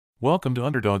Welcome to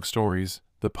Underdog Stories,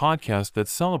 the podcast that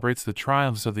celebrates the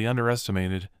triumphs of the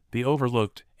underestimated, the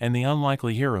overlooked, and the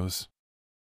unlikely heroes.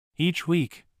 Each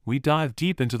week, we dive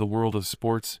deep into the world of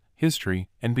sports, history,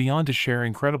 and beyond to share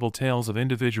incredible tales of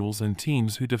individuals and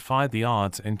teams who defied the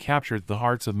odds and captured the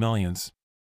hearts of millions.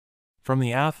 From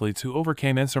the athletes who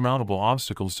overcame insurmountable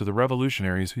obstacles to the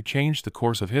revolutionaries who changed the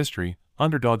course of history,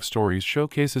 Underdog Stories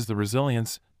showcases the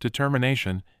resilience,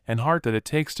 determination, and heart that it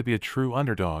takes to be a true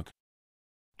underdog.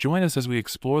 Join us as we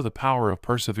explore the power of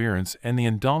perseverance and the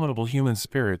indomitable human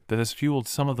spirit that has fueled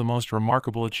some of the most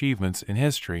remarkable achievements in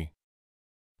history.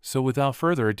 So without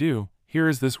further ado, here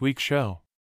is this week's show.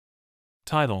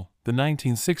 Title: The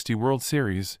 1960 World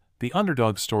Series, the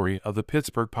underdog story of the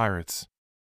Pittsburgh Pirates.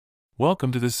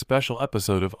 Welcome to this special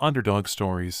episode of Underdog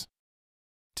Stories.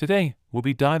 Today, we'll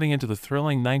be diving into the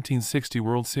thrilling 1960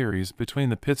 World Series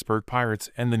between the Pittsburgh Pirates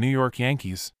and the New York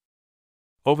Yankees.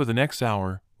 Over the next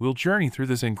hour, we'll journey through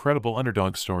this incredible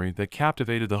underdog story that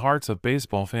captivated the hearts of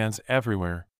baseball fans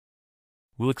everywhere.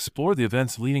 We'll explore the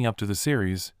events leading up to the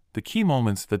series, the key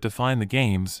moments that defined the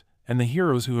games, and the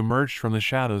heroes who emerged from the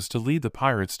shadows to lead the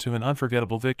Pirates to an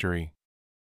unforgettable victory.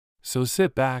 So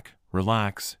sit back,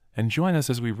 relax, and join us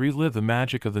as we relive the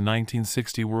magic of the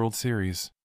 1960 World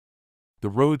Series. The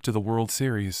road to the World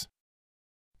Series.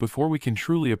 Before we can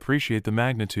truly appreciate the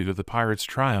magnitude of the Pirates'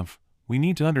 triumph, we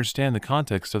need to understand the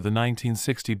context of the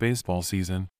 1960 baseball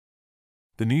season.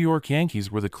 The New York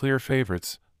Yankees were the clear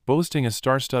favorites, boasting a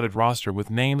star-studded roster with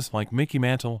names like Mickey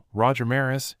Mantle, Roger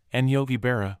Maris, and Yogi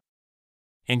Berra.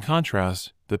 In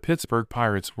contrast, the Pittsburgh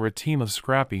Pirates were a team of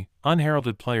scrappy,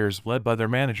 unheralded players led by their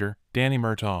manager, Danny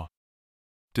Murtaugh.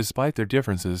 Despite their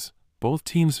differences, both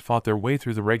teams fought their way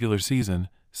through the regular season,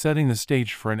 setting the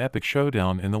stage for an epic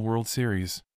showdown in the World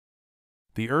Series.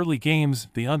 The early games,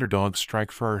 the underdogs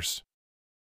strike first.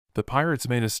 The Pirates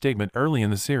made a statement early in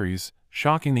the series,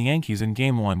 shocking the Yankees in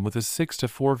Game 1 with a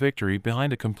 6-4 victory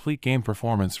behind a complete game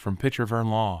performance from pitcher Vern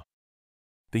Law.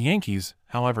 The Yankees,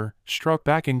 however, struck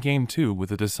back in Game 2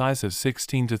 with a decisive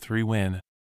 16-3 win.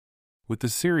 With the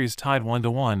series tied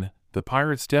 1-1, the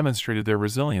Pirates demonstrated their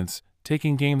resilience,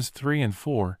 taking Games 3 and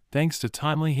 4 thanks to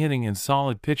timely hitting and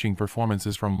solid pitching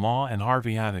performances from Law and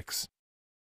Harvey Haddix.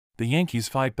 The Yankees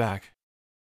fight back.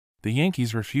 The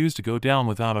Yankees refused to go down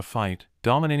without a fight,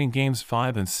 dominating Games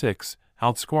 5 and 6,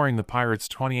 outscoring the Pirates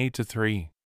 28-3.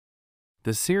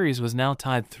 The series was now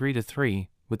tied 3-3,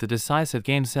 with the decisive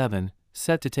Game 7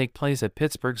 set to take place at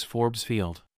Pittsburgh's Forbes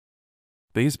Field.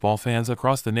 Baseball fans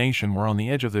across the nation were on the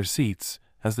edge of their seats,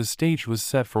 as the stage was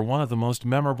set for one of the most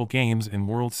memorable games in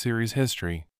World Series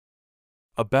history.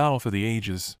 A battle for the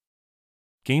ages.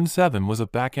 Game 7 was a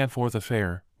back-and-forth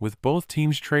affair, with both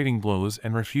teams trading blows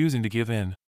and refusing to give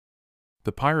in.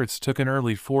 The Pirates took an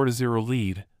early 4-0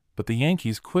 lead, but the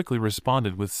Yankees quickly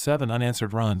responded with 7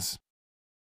 unanswered runs.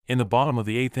 In the bottom of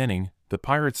the 8th inning, the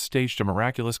Pirates staged a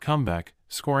miraculous comeback,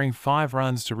 scoring 5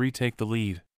 runs to retake the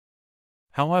lead.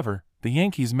 However, the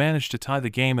Yankees managed to tie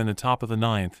the game in the top of the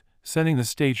 9th, setting the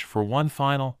stage for one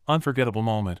final, unforgettable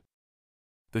moment.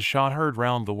 The shot heard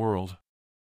round the world.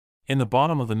 In the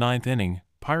bottom of the 9th inning,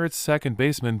 Pirates second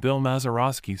baseman Bill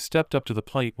Mazeroski stepped up to the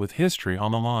plate with history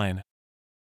on the line.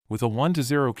 With a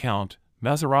 1-0 count,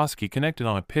 Mazeroski connected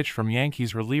on a pitch from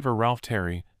Yankees reliever Ralph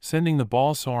Terry, sending the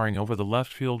ball soaring over the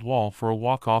left field wall for a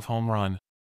walk-off home run.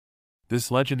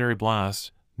 This legendary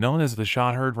blast, known as the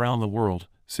shot heard round the world,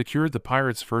 secured the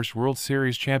Pirates' first World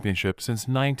Series championship since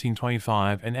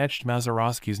 1925 and etched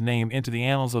Mazeroski's name into the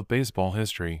annals of baseball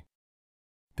history.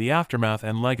 The aftermath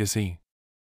and legacy.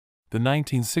 The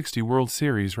 1960 World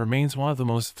Series remains one of the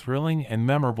most thrilling and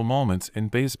memorable moments in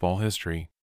baseball history.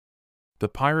 The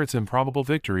Pirates' improbable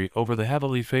victory over the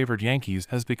heavily favored Yankees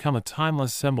has become a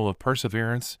timeless symbol of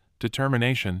perseverance,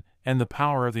 determination, and the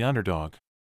power of the underdog.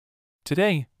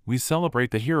 Today, we celebrate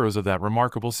the heroes of that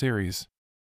remarkable series.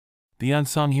 The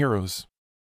unsung heroes.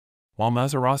 While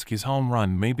Mazeroski's home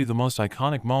run may be the most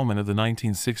iconic moment of the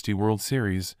 1960 World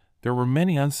Series, there were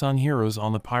many unsung heroes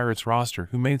on the Pirates roster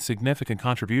who made significant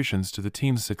contributions to the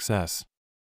team's success.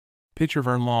 Pitcher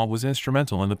Vern Law was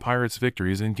instrumental in the Pirates'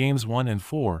 victories in Games 1 and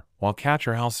 4, while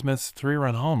catcher Hal Smith's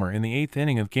 3-run homer in the 8th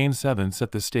inning of Game 7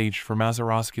 set the stage for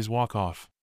Mazeroski's walk-off.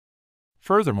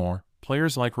 Furthermore,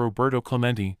 players like Roberto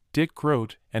Clemente, Dick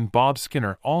Grote, and Bob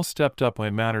Skinner all stepped up when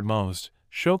it mattered most,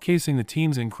 showcasing the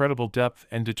team's incredible depth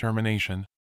and determination.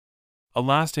 A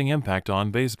lasting impact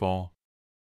on baseball.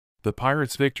 The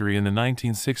Pirates' victory in the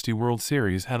 1960 World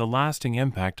Series had a lasting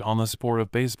impact on the sport of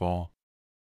baseball.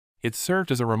 It served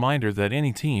as a reminder that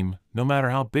any team, no matter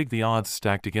how big the odds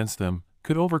stacked against them,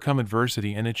 could overcome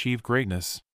adversity and achieve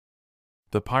greatness.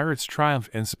 The Pirates' triumph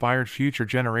inspired future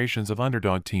generations of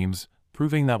underdog teams,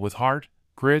 proving that with heart,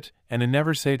 grit, and a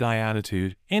never-say-die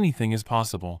attitude, anything is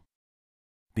possible.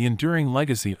 The enduring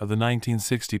legacy of the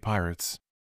 1960 Pirates.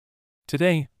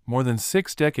 Today, more than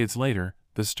 6 decades later,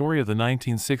 the story of the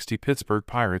 1960 Pittsburgh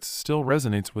Pirates still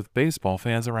resonates with baseball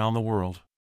fans around the world.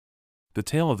 The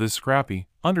tale of this scrappy,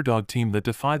 underdog team that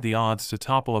defied the odds to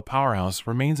topple a powerhouse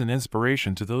remains an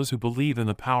inspiration to those who believe in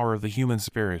the power of the human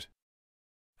spirit.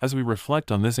 As we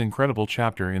reflect on this incredible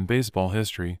chapter in baseball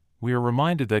history, we are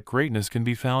reminded that greatness can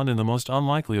be found in the most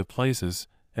unlikely of places,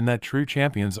 and that true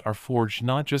champions are forged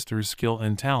not just through skill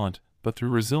and talent, but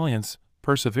through resilience,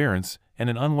 perseverance, and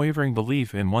an unwavering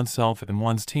belief in oneself and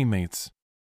one's teammates.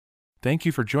 Thank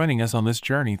you for joining us on this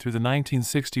journey through the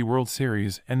 1960 World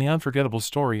Series and the unforgettable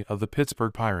story of the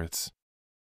Pittsburgh Pirates.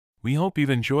 We hope you've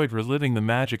enjoyed reliving the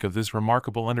magic of this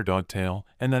remarkable underdog tale,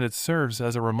 and that it serves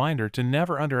as a reminder to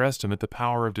never underestimate the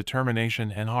power of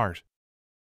determination and heart.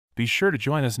 Be sure to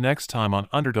join us next time on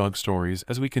Underdog Stories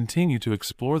as we continue to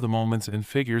explore the moments and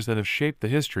figures that have shaped the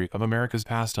history of America's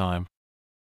pastime.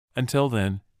 Until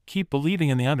then, keep believing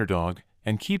in the underdog,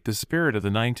 and keep the spirit of the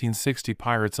 1960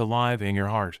 Pirates alive in your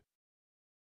heart.